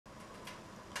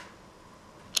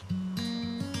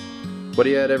What do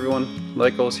you at, everyone?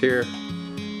 Lycos here.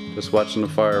 Just watching the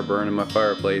fire burn in my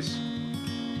fireplace.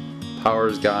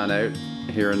 Power's gone out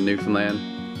here in Newfoundland.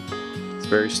 It's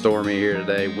very stormy here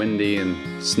today, windy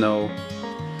and snow.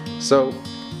 So,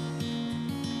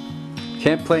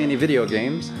 can't play any video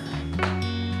games.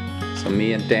 So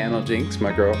me and Daniel Jinx,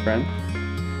 my girlfriend,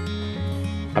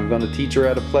 I'm gonna teach her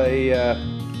how to play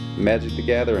Magic the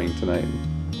Gathering tonight.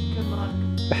 Good luck.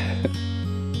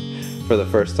 For the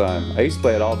first time. I used to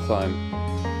play it all the time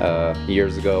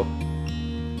years ago,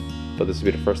 but this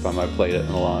will be the first time I've played it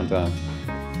in a long time.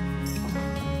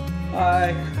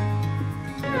 Hi!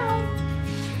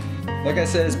 Like I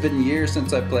said, it's been years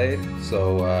since I played,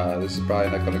 so this is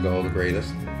probably not going to go the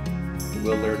greatest.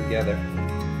 We'll learn together.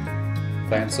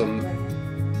 Playing some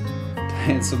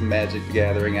Magic the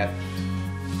Gathering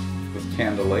with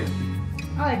candlelight.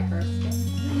 I like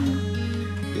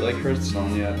Hearthstone. You like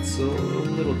Hearthstone? Yeah, it's a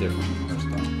little different from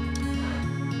Hearthstone.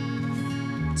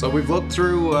 So we've looked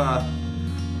through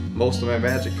most of my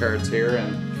Magic cards here,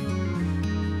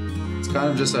 and it's kind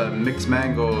of just a mixed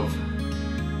mango of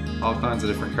all kinds of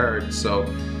different cards. So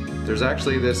there's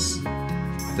actually this,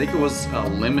 I think it was a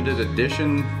limited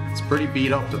edition. It's pretty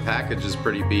beat up. The package is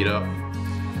pretty beat up,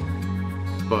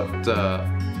 but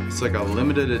it's like a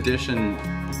limited edition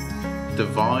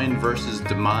Divine versus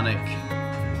Demonic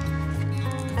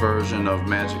version of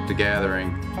Magic the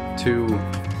Gathering.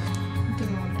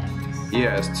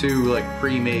 Yeah, it's two like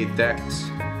pre-made decks.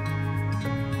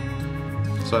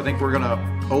 So I think we're gonna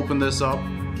open this up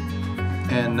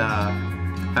and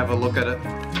have a look at it,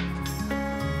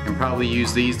 and probably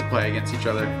use these to play against each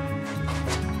other.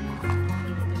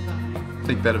 I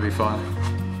think that'll be fun.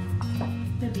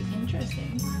 That'd be interesting.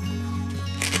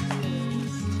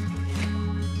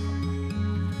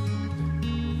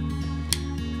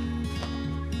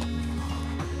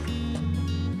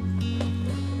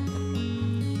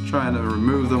 Trying to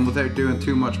remove them without doing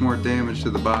too much more damage to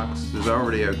the box. There's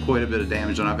already quite a bit of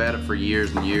damage, and I've had it for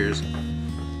years and years.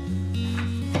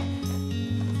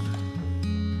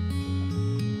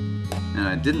 And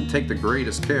I didn't take the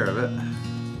greatest care of it.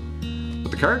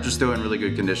 But the cards are still in really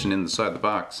good condition inside the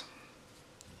box.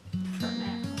 For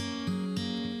now.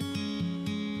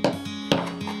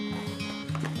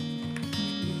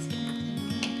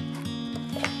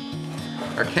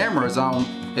 Our camera is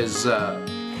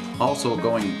also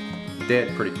going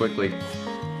dead pretty quickly.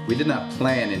 We did not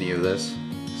plan any of this.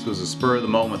 This was a spur of the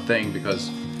moment thing because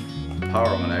the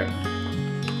power went out.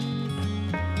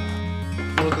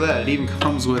 Look at that, it even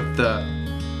comes with I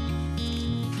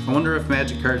wonder if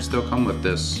Magic cards still come with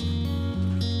this.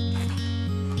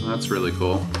 That's really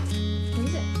cool. What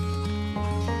is it?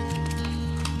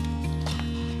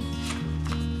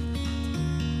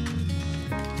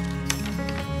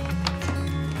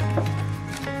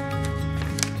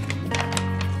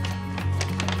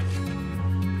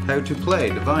 How to play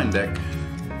Divine deck.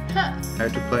 Huh. How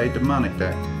to play Demonic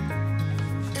deck.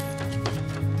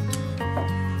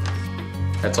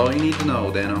 That's all you need to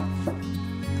know, Dano.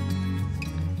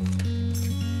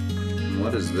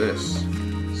 What is this?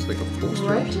 It's like a poster.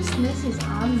 Righteousness is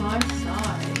on my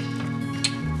side.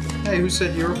 Hey, who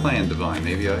said you were playing Divine?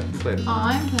 Maybe I can play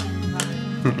Divine. I'm playing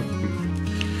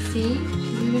Divine. See?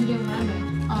 You can do magic.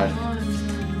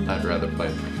 I'd rather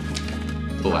play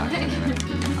black anyway.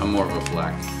 I'm more of a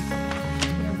black.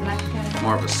 You're a black guy.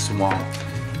 More of a swamp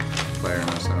player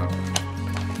myself.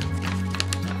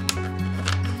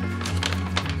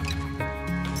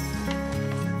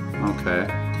 Okay.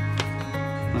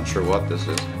 Not sure what this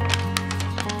is.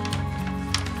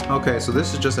 Okay, so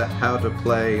this is just a how to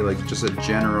play, like just a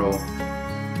general.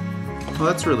 Well,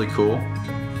 that's really cool.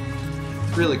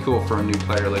 Really cool for a new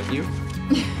player like you.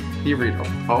 You read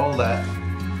all that.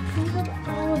 I have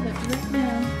all of it right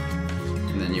now.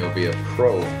 And then you'll be a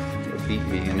pro. You'll beat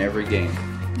me in every game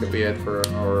that we had for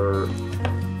our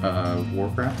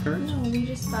Warcraft cards. No, we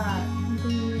just bought the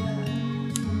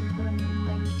put them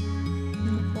like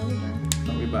in the folder.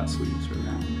 Oh, we bought sleeves for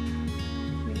that.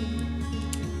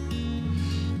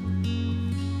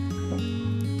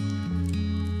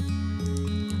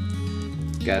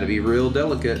 Gotta be real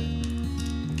delicate.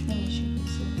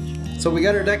 So we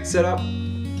got our deck set up.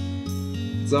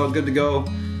 It's all good to go.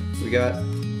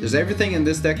 There's everything in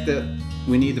this deck that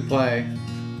we need to play,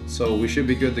 so we should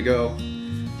be good to go.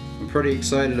 I'm pretty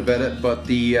excited about it, but I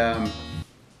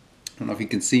don't know if you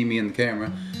can see me in the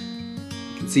camera.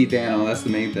 You can see Dano, that's the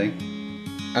main thing.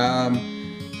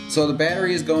 So the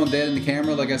battery is going dead in the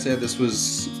camera. Like I said, this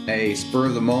was a spur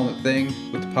of the moment thing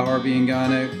with the power being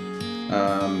gone out.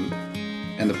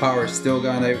 And the power is still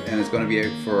gone out, and it's going to be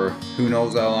out for who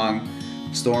knows how long.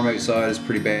 The storm outside is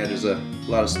pretty bad. There's a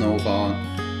lot of snow falling.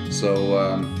 So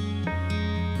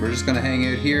we're just gonna hang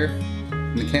out here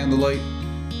in the candlelight,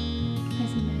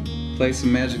 play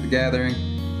some Magic the Gathering,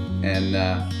 and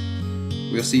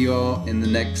we'll see you all in the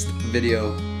next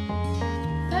video.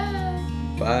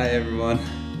 Bye. Bye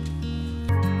everyone.